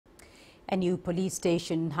A new police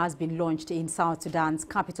station has been launched in South Sudan's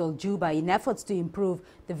capital, Juba, in efforts to improve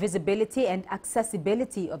the visibility and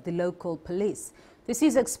accessibility of the local police. This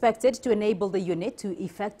is expected to enable the unit to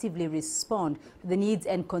effectively respond to the needs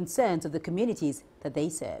and concerns of the communities that they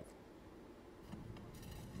serve.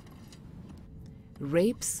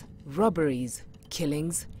 Rapes, robberies,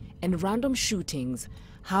 killings, and random shootings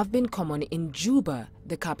have been common in Juba,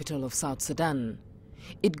 the capital of South Sudan.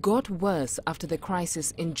 It got worse after the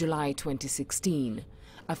crisis in July 2016,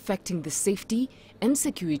 affecting the safety and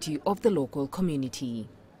security of the local community.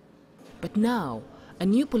 But now, a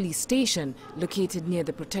new police station located near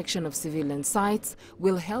the protection of civilian sites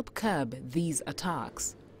will help curb these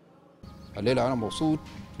attacks.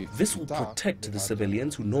 This will protect the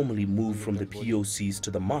civilians who normally move from the POCs to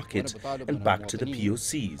the market and back to the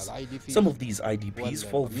POCs. Some of these IDPs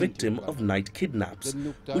fall victim of night kidnaps,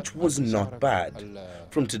 which was not bad.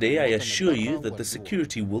 From today, I assure you that the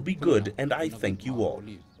security will be good, and I thank you all.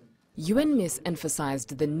 UNMISS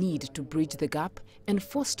emphasized the need to bridge the gap and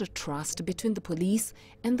foster trust between the police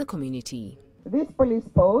and the community. This police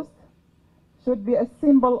post should be a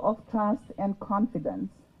symbol of trust and confidence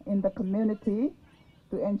in the community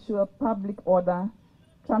to ensure public order,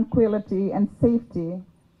 tranquility and safety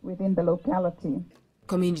within the locality.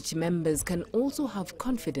 Community members can also have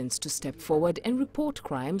confidence to step forward and report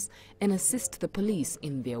crimes and assist the police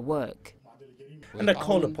in their work. And I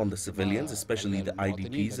call upon the civilians, especially the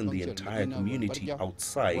IDPs and the entire community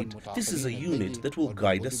outside. This is a unit that will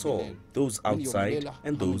guide us all, those outside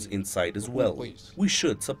and those inside as well. We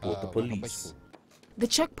should support the police. The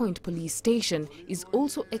Checkpoint police station is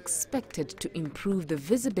also expected to improve the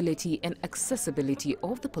visibility and accessibility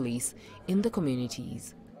of the police in the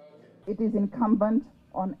communities. It is incumbent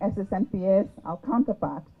on SSNPS, our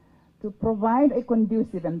counterpart, to provide a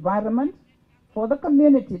conducive environment for the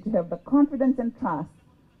community to have the confidence and trust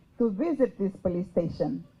to visit this police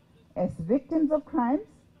station as victims of crimes,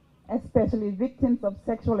 especially victims of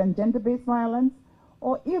sexual and gender-based violence,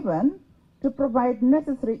 or even to provide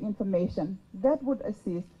necessary information that would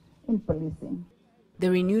assist in policing. The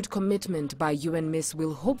renewed commitment by UNMISS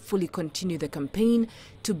will hopefully continue the campaign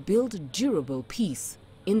to build durable peace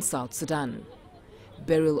in South Sudan.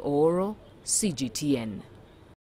 Beryl Oro, CGTN.